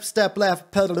Brightstep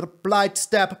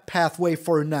Pathway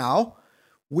for now.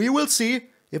 We will see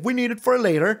if we need it for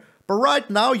later. But right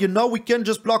now, you know, we can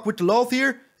just block with the Lolth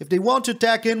here. If they want to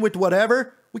attack in with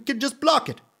whatever, we can just block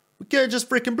it. We can just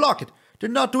freaking block it. They're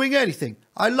not doing anything.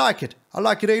 I like it. I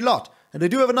like it a lot. And they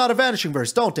do have another Vanishing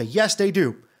Verse, don't they? Yes, they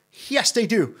do. Yes, they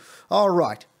do.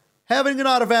 Alright. Having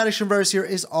another Vanishing Verse here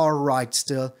is alright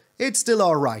still. It's still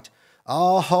alright.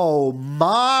 Oh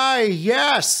my,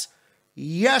 yes.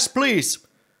 Yes, please.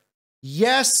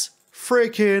 Yes,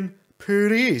 freaking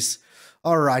please.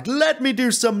 Alright, let me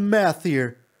do some math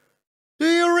here. Do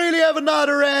you really have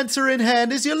another answer in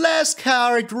hand? Is your last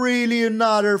card really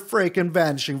another freaking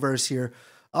Vanishing Verse here?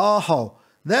 Oh,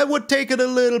 that would take it a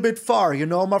little bit far, you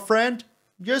know, my friend?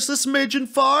 Just a smidgen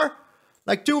far?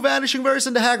 Like 2 Vanishing Verse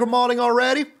and the Hagra Mauling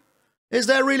already? Is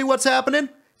that really what's happening?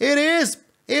 It is.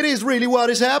 It is really what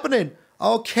is happening.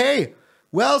 Okay.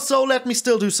 Well, so let me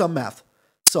still do some math.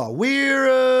 So,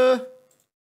 we're,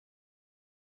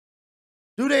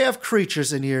 do they have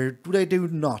creatures in here? They do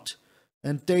not.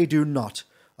 And they do not.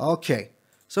 Okay.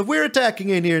 So if we're attacking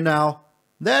in here now,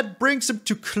 that brings them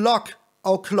to clock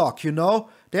o'clock, you know?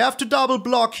 They have to double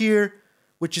block here,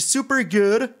 which is super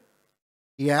good.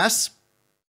 Yes.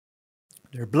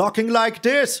 They're blocking like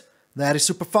this. That is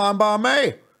super fine by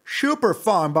me. Super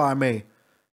fine by me.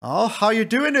 Oh, how you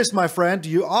doing this, my friend?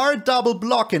 You are double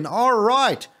blocking.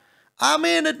 Alright. I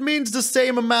mean, it means the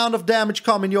same amount of damage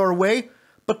coming your way,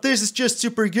 but this is just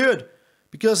super good.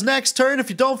 Because next turn,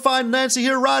 if you don't find Nancy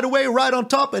here right away, right on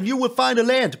top, and you will find a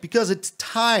land. Because it's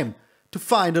time to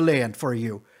find a land for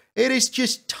you. It is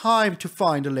just time to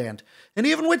find a land. And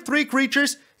even with 3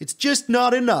 creatures, it's just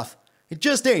not enough. It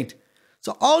just ain't.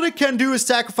 So all they can do is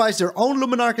sacrifice their own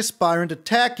Luminarch Aspirant,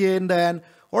 attack in then,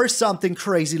 or something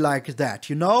crazy like that,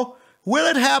 you know? Will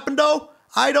it happen though?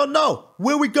 I don't know.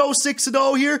 Will we go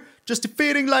 6-0 here? Just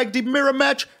defeating like the mirror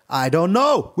match? I don't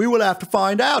know. We will have to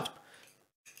find out.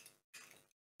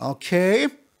 Okay.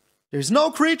 There's no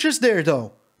creatures there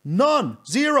though. None.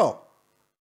 0.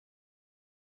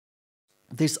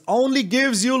 This only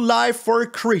gives you life for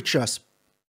creatures.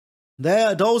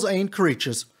 Those ain't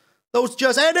creatures. Those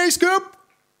just... And they scoop!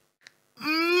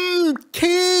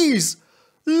 Keys!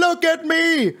 Look at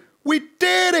me! We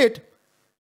did it!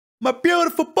 My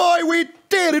beautiful boy, we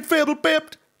did it,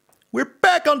 Fiddlepipped! We're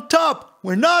back on top!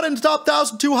 We're not in the top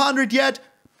 1,200 yet,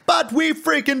 but we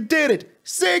freaking did it.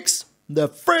 6 the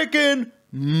freaking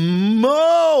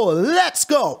mo. Let's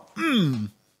go.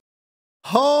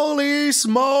 Holy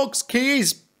smokes,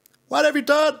 keys. What have you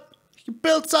done? You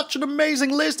built such an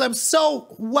amazing list. I'm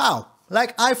so wow.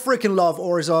 Like, I freaking love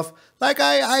Orzhov. Like,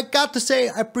 I got to say,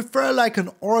 I prefer like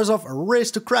an Orzhov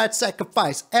aristocrat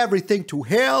sacrifice everything to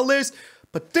hell list.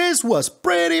 But this was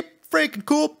pretty freaking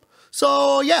cool.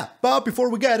 So yeah, but before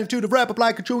we get into the wrap-up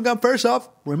like a chewing gum, first off,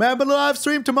 remember the live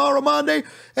stream tomorrow Monday.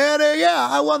 And yeah,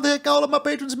 I want to thank all of my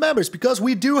patrons and members because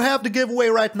we do have the giveaway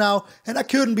right now. And I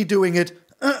couldn't be doing it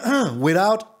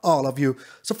without all of you.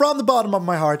 So from the bottom of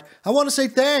my heart, I want to say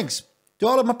thanks to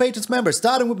all of my patrons members,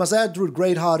 starting with Mazad, Drew,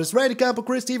 Great Heartist, Randy Campbell,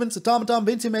 Chris Stevens, Automaton,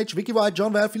 Vinci Mage, Vicky White,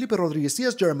 John Val, Felipe Rodriguez,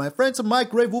 C.S. Jeremiah, friends of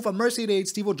Mike, Grey Wolf, and Mercy 88,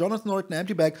 Steve, Jonathan Norton,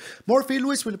 Empty Bag, Morphe,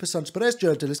 Luis, Philippe Sanchez Perez,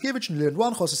 Gerald Teleskevich, Leon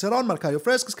Juan, Jose Serran, Marcayo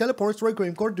Frescas, Kelly Ports, Roy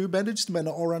Graham, Cordu, Bandage,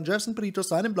 Stamena, Oran, Jefferson, Perito,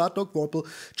 Simon, Blood Dog, Vorpal,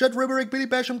 Chad Riverick, Billy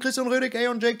Basham, Christian Rüdig,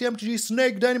 Aeon, Jake, the MTG,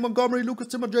 Snake, Danny Montgomery,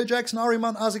 Lucas Zimmer, J. Jackson,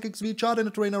 Ariman, Isaac XV, Chad in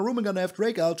the Trainer, Rumingan F,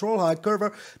 Drake, Al, Trollhide,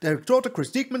 Curver, Derek Trotter, Chris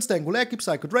Diekman, Stan Gulecki,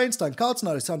 Psycho Drain, Stan Carlson,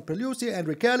 Alessandro Pelusi,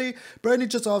 Andrew Kelly, Bernie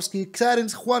Jasowski,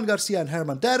 Xadins, Juan Garcia, and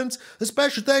Herman Dadens. A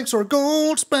special thanks to our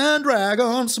Goldspan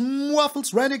Dragons,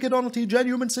 Waffles, Randy Donalty, Jen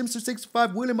Human,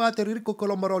 Simster65, William Mate, Rico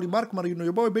Colombaroli, Mark Marino,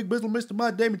 your boy, Big Bizzle, Mr.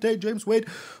 Mike, Damon Tate, James Wade,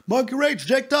 Monkey Rage,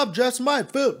 Jack Top, Jess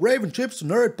Mike, Phil, Raven Chips,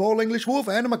 Nerd, Paul English Wolf,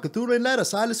 Anima, Cthulhu and Letter,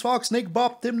 Silas Fox, Nick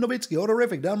Bob, Tim Nowitzki,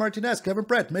 Odorific, Dan Martinez, Kevin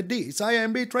Pratt, Matt D, Isaiah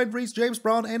MB, Trent Reese, James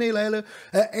Brown,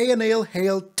 A&L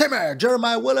Hale, Timmer,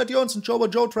 Jeremiah Willard, Johnson, Choba,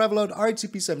 Joe Traveler,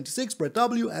 RCP76, Brett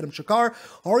W, Adam Shakar,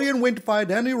 Orion Winterfire,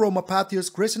 Danny Roma,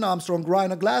 Pathius, Christian Armstrong,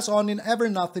 Griner, Glass Onion, Ever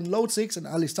Nothing, Load 6, and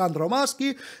Alessandro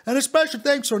Maschi. And a special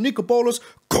thanks to Nico Bolos,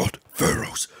 God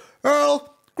Pharaohs,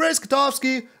 Earl, Grace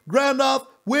Katowski, Grandolph,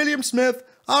 William Smith,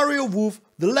 Ario Wolf,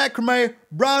 The Lacrimae,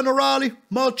 Brian O'Reilly,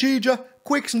 MTgA,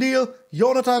 Quicks Neal,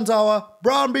 Jonathan Zauer,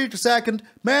 Brown Beach II,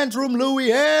 Man's Room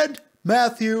Louie, and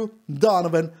Matthew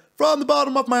Donovan. From the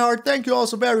bottom of my heart, thank you all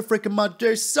so very freaking much.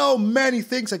 There's so many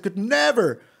things I could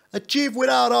never achieve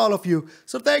without all of you.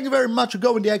 So thank you very much for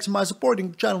going the extra mile, supporting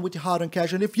the channel with your heart and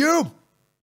cash. And if you,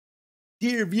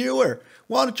 dear viewer,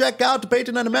 want to check out the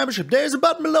Patreon and the membership, there's a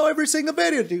button below every single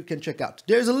video that you can check out.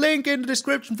 There's a link in the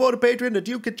description for the Patreon that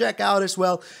you can check out as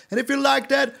well. And if you like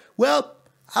that, well,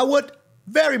 I would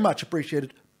very much appreciate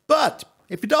it. But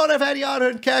if you don't have any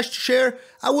other cash to share,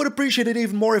 I would appreciate it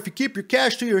even more if you keep your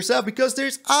cash to yourself, because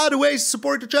there's other ways to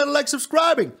support the channel, like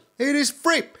subscribing. It is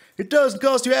free. It doesn't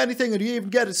cost you anything, and you even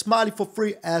get a smiley for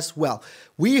free as well.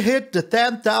 We hit the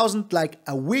 10,000 like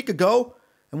a week ago,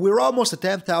 and we're almost at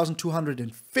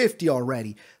 10,250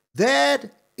 already.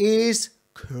 That is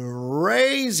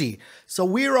crazy. So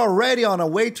we're already on our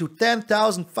way to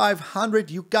 10,500.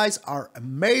 You guys are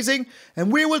amazing,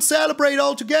 and we will celebrate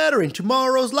all together in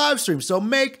tomorrow's live stream. So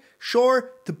make sure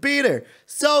to be there.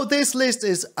 So this list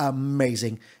is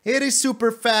amazing. It is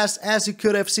super fast, as you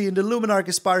could have seen. The Luminarch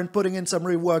Aspirant putting in some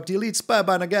rework, the Elite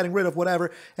Spellbinder getting rid of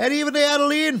whatever, and even the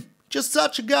Adeline. Just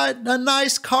such a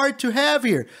nice card to have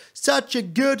here. Such a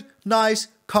good, nice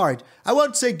card. I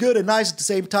won't say good and nice at the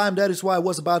same time. That is why I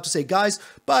was about to say guys.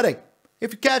 But hey,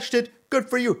 if you catched it, good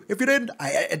for you. If you didn't,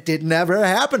 it did never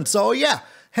happen. So yeah.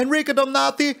 Henrika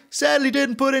Domnathi sadly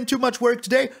didn't put in too much work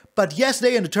today, but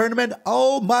yesterday in the tournament,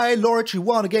 oh my lord, she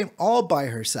won a game all by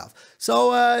herself.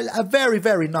 So a very,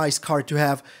 very nice card to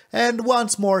have. And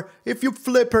once more, if you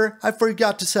flip her, I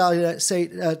forgot to tell you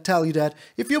that,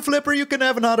 if you flip her, you can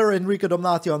have another Henrika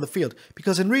Domnathi on the field,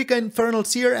 because Henrika Infernal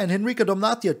Seer and Henrika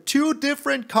Domnathi are two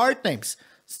different card names.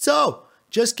 So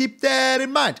just keep that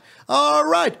in mind.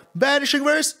 Alright, Vanishing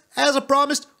Verse, as I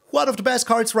promised, one of the best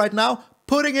cards right now.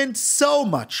 Putting in so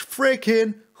much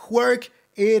freaking work.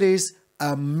 It is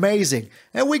amazing.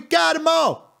 And we got them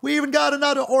all. We even got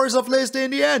another Orzhov list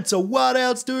in the end. So what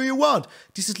else do you want?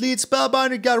 This is Elite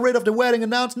Spellbinder, got rid of the wedding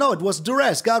announcement. No, it was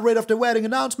Duress, got rid of the wedding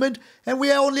announcement. And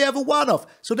we only have a one-off.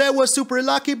 So that was super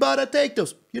lucky, but I take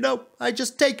those. You know, I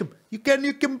just take them. You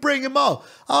can bring them all.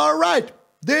 Alright.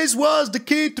 This was the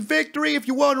key to victory. If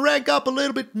you want to rank up a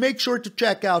little bit, make sure to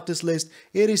check out this list.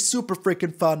 It is super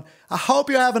freaking fun. I hope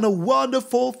you're having a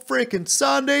wonderful freaking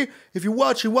Sunday. If you're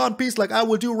watching One Piece like I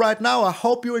will do right now, I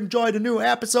hope you enjoyed the new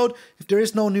episode. If there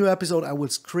is no new episode, I will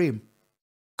scream.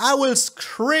 I will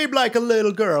scream like a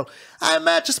little girl. I'm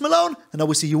MTG Malone, and I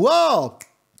will see you all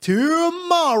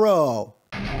tomorrow.